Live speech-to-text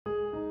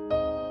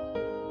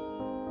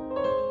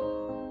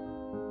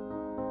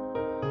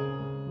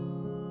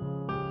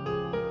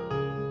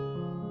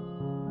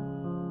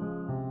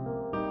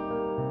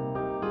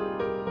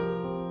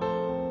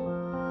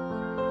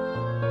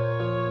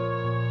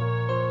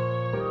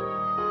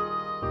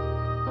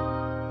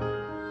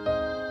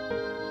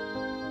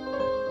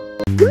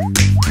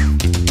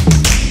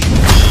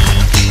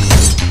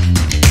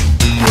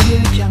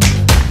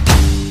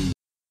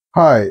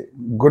Hi,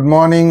 good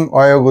morning,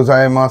 ohayo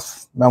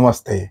gozaimasu,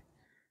 namaste.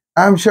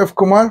 I'm Chef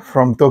Kumar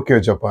from Tokyo,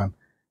 Japan.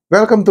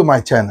 Welcome to my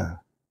channel.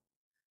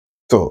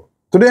 So,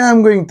 today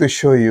I'm going to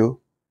show you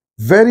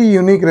very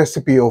unique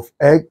recipe of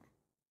egg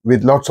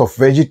with lots of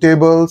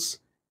vegetables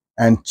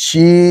and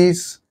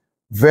cheese.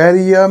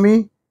 Very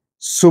yummy,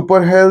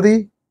 super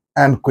healthy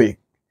and quick.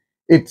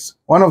 It's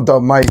one of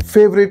my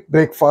favorite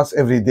breakfast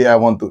every day. I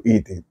want to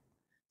eat it.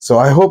 So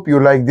I hope you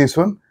like this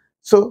one.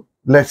 So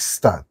let's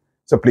start.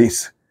 So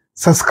please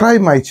subscribe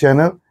my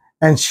channel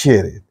and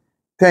share it.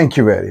 Thank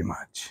you very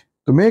much.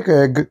 To make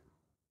egg,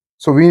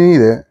 so we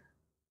need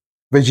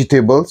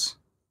vegetables.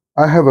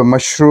 I have a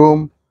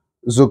mushroom,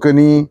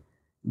 zucchini,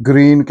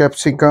 green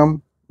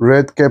capsicum,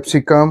 red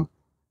capsicum,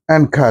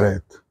 and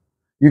carrot.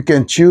 You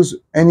can choose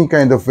any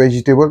kind of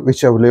vegetable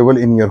which are available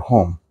in your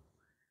home.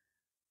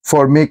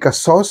 For make a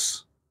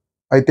sauce,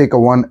 I take a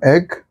 1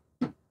 egg,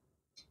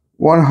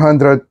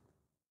 100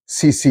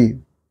 cc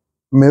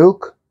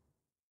milk,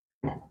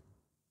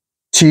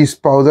 cheese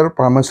powder,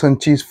 Parmesan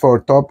cheese for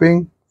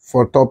topping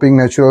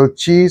natural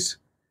cheese.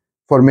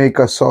 For make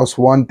a sauce,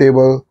 1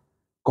 table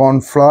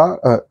corn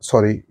flour,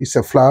 it's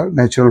a flour,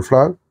 natural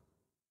flour.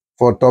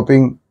 For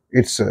topping,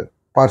 it's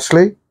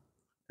parsley,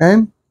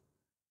 and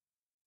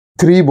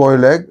 3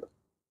 boiled egg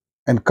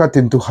and cut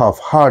into half,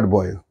 hard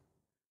boil.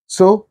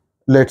 So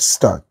let's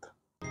start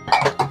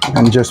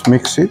and just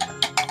mix it.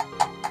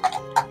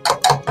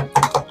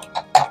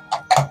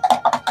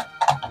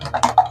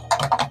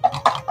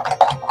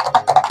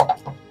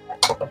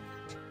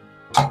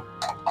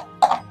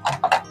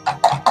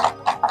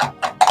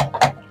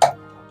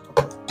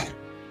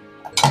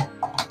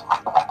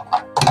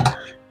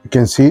 You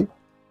can see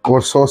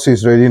our sauce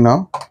is ready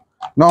now.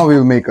 Now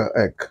we'll make an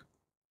egg.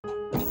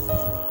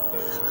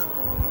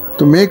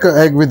 To make an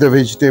egg with the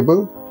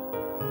vegetable,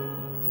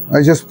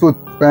 I just put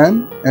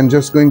pan and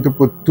just going to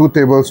put 2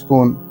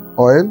 tablespoons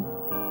oil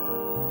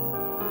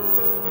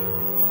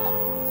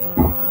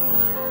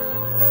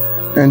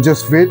and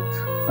just wait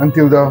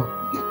until the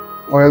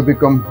oil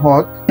become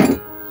hot.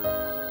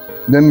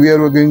 Then we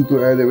are going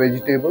to add the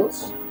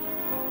vegetables.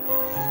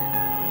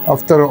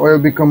 After oil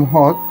become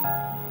hot,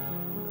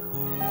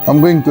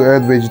 I'm going to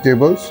add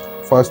vegetables.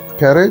 First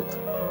carrot,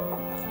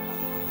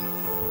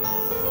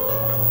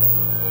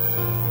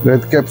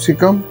 red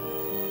capsicum,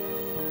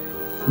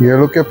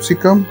 yellow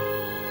capsicum,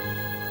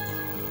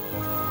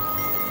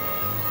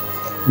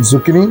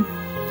 zucchini,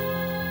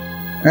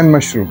 and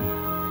mushroom.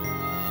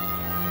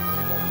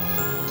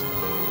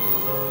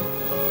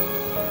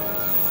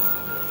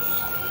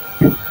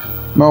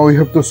 Now we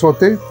have to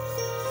saute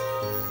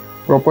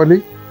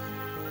properly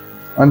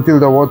until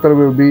the water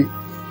will be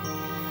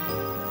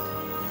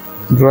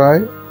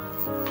dry.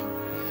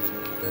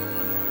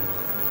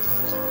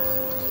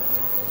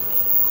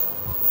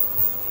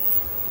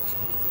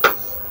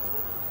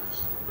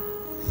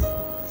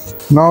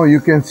 Now you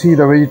can see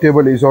the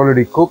vegetable is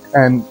already cooked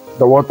and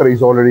the water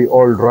is already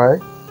all dry.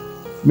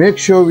 Make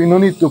sure we no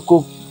need to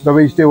cook the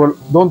vegetable.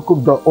 Don't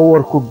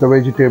overcook the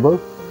vegetable.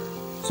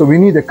 So we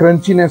need a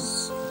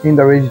crunchiness in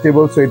the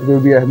vegetable, so it will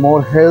be a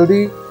more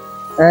healthy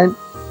and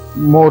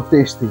more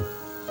tasty.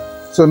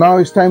 So now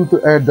it's time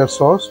to add the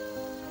sauce.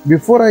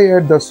 Before I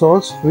add the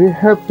sauce, we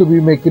have to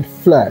make it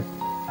flat,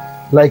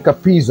 like a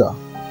pizza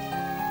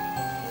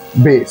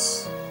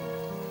base.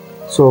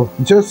 So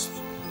just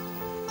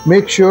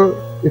make sure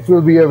it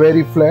will be a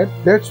very flat.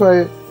 That's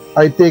why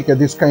I take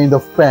this kind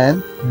of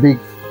pan, big.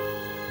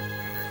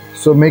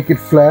 So make it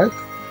flat.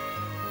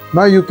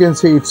 Now you can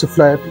see it's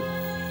flat.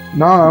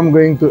 Now I'm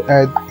going to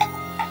add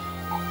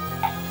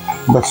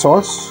the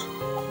sauce.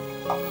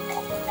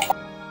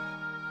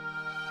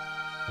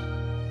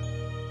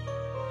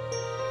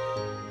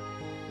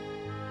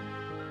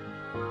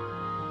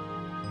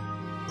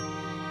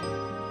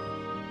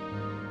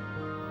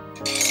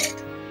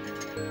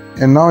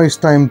 And now it's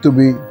time to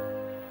be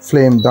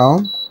flame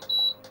down.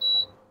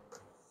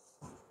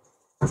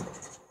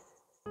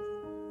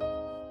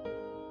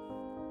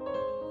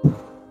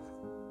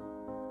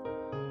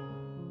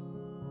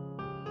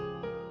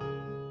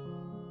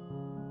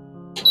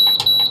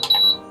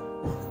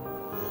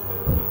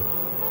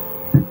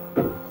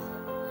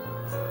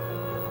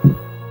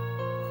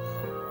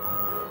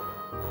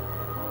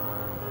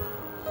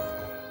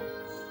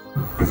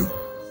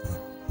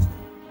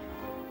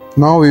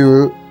 Now we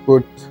will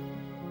put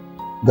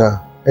the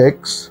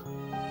eggs.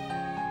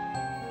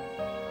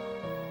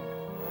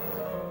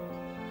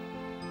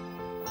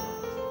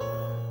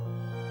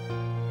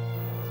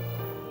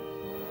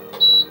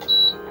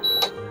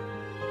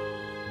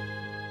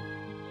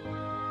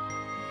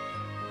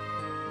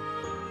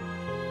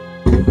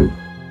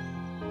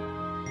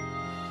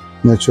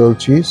 Natural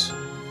cheese.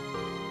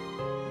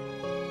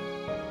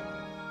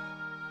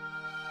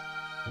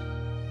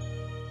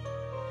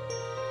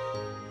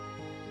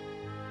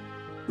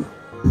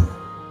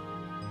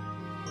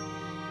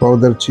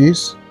 Powder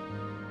cheese.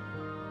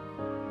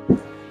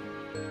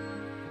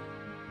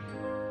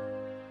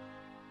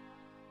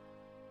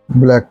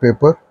 black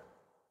pepper,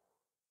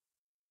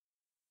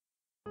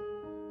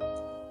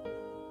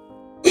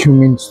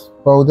 cumin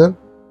powder,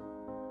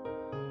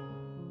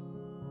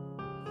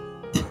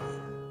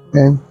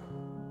 and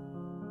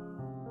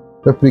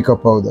paprika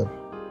powder,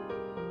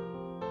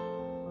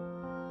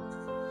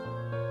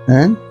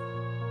 and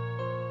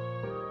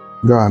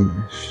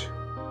garnish,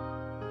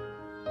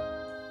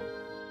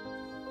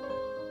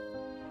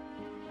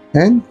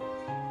 and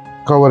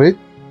cover it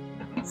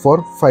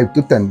for 5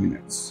 to 10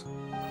 minutes.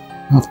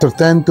 After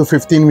 10 to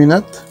 15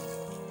 minutes,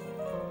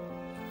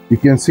 you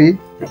can see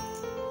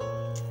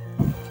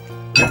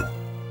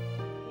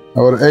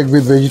our egg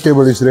with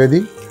vegetable is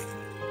ready.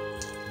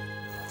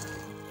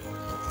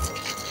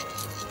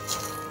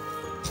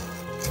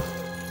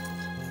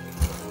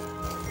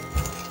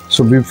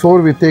 So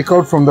before we take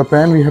out from the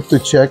pan, we have to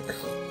check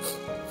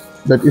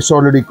that it's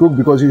already cooked,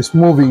 because it's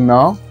moving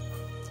now.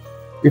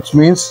 It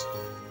means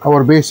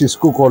our base is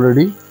cooked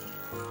already.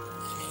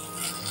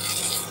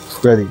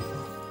 Ready.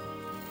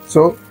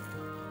 So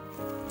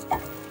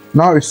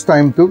now it's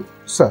time to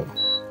serve.